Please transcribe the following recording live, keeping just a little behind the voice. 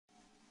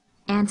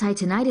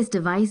anti-tinnitus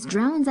device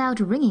drowns out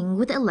ringing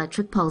with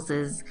electric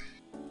pulses.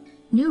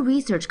 New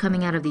research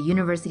coming out of the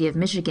University of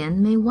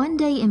Michigan may one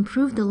day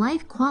improve the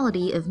life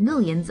quality of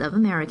millions of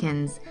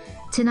Americans.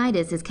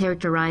 Tinnitus is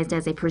characterized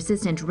as a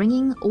persistent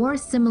ringing or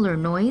similar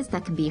noise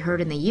that can be heard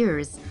in the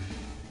ears.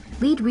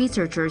 Lead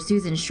researcher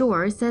Susan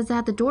Shore says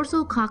that the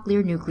dorsal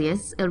cochlear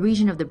nucleus, a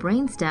region of the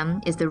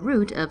brainstem, is the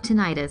root of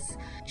tinnitus.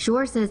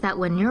 Shore says that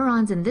when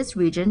neurons in this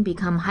region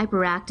become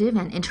hyperactive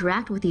and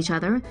interact with each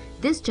other,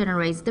 this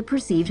generates the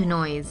perceived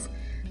noise.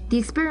 The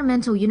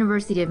experimental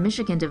University of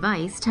Michigan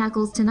device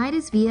tackles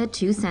tinnitus via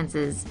two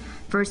senses.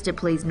 First, it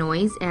plays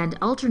noise and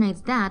alternates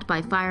that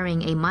by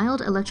firing a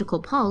mild electrical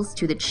pulse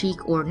to the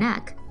cheek or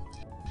neck.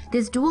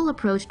 This dual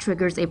approach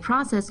triggers a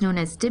process known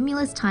as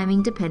stimulus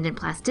timing dependent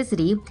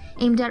plasticity,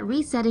 aimed at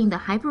resetting the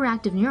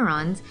hyperactive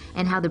neurons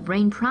and how the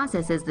brain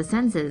processes the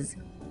senses.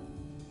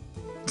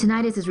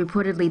 Tinnitus is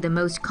reportedly the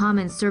most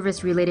common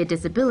service-related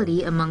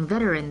disability among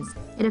veterans.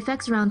 It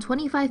affects around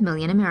 25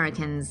 million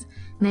Americans.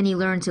 Many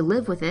learn to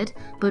live with it,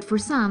 but for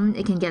some,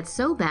 it can get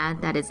so bad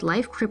that it's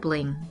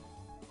life-crippling.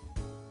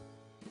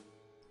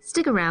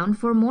 Stick around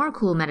for more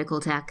cool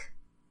medical tech.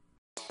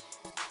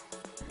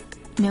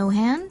 No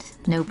hand?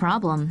 No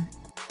problem.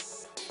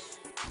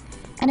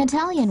 An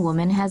Italian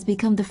woman has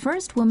become the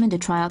first woman to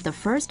try out the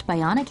first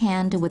bionic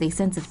hand with a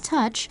sense of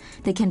touch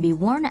that can be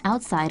worn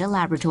outside a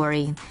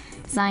laboratory.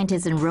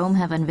 Scientists in Rome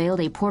have unveiled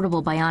a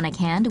portable bionic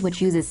hand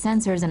which uses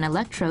sensors and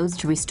electrodes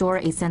to restore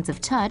a sense of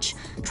touch,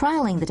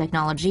 trialing the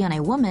technology on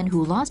a woman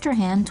who lost her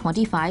hand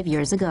 25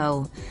 years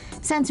ago.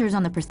 Sensors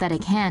on the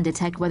prosthetic hand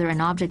detect whether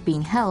an object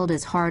being held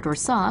is hard or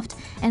soft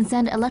and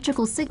send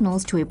electrical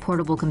signals to a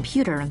portable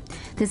computer.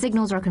 The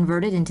signals are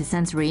converted into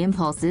sensory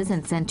impulses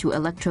and sent to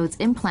electrodes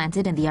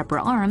implanted in the upper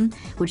arm,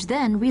 which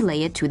then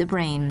relay it to the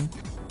brain.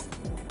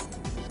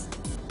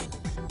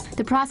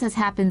 The process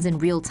happens in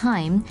real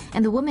time,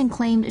 and the woman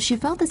claimed she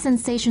felt the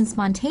sensation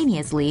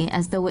spontaneously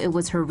as though it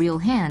was her real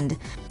hand.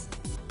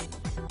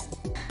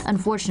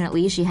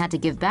 Unfortunately, she had to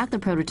give back the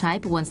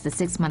prototype once the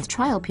 6-month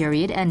trial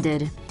period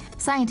ended.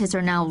 Scientists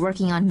are now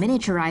working on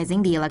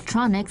miniaturizing the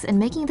electronics and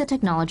making the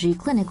technology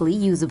clinically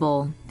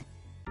usable.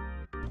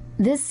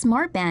 This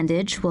smart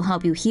bandage will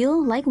help you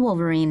heal like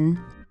Wolverine.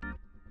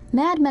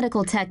 Mad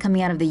medical tech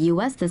coming out of the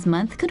US this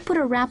month could put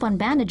a wrap on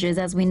bandages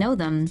as we know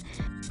them.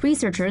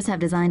 Researchers have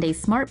designed a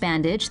smart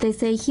bandage they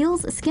say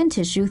heals skin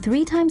tissue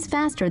 3 times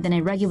faster than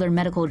a regular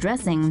medical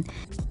dressing.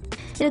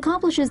 It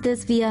accomplishes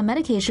this via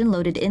medication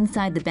loaded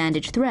inside the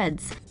bandage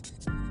threads.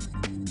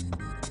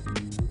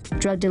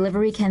 Drug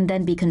delivery can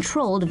then be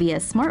controlled via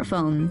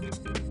smartphone.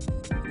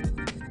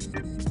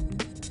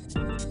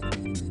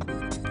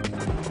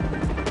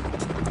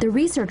 The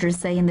researchers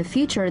say in the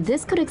future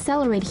this could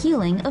accelerate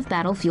healing of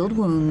battlefield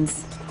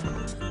wounds.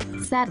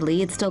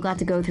 Sadly, it's still got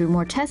to go through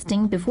more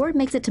testing before it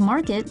makes it to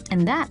market,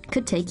 and that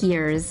could take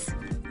years.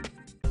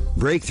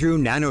 Breakthrough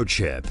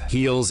nanochip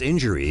heals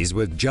injuries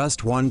with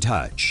just one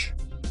touch.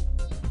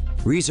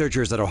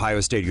 Researchers at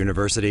Ohio State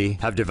University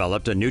have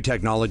developed a new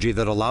technology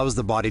that allows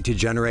the body to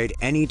generate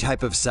any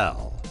type of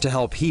cell to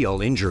help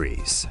heal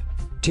injuries.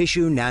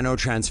 Tissue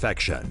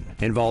nanotransfection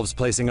involves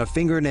placing a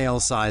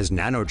fingernail-sized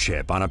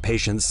nanochip on a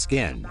patient's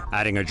skin,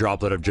 adding a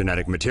droplet of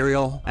genetic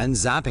material, and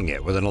zapping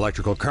it with an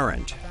electrical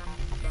current.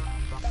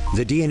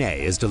 The DNA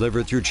is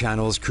delivered through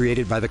channels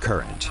created by the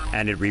current,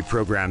 and it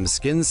reprograms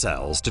skin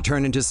cells to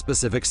turn into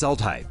specific cell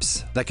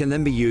types that can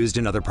then be used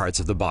in other parts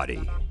of the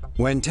body.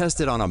 When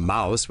tested on a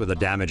mouse with a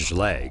damaged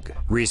leg,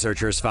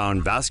 researchers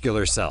found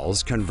vascular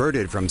cells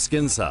converted from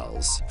skin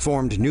cells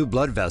formed new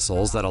blood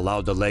vessels that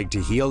allowed the leg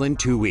to heal in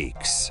 2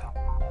 weeks.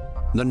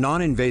 The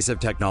non-invasive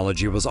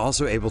technology was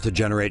also able to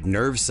generate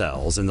nerve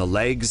cells in the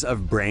legs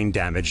of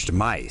brain-damaged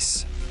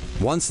mice.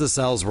 Once the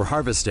cells were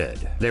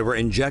harvested, they were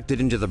injected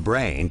into the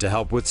brain to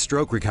help with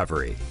stroke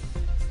recovery.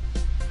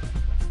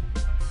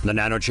 The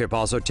nanochip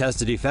also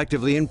tested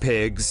effectively in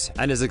pigs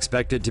and is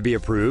expected to be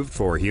approved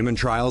for human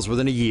trials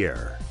within a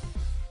year.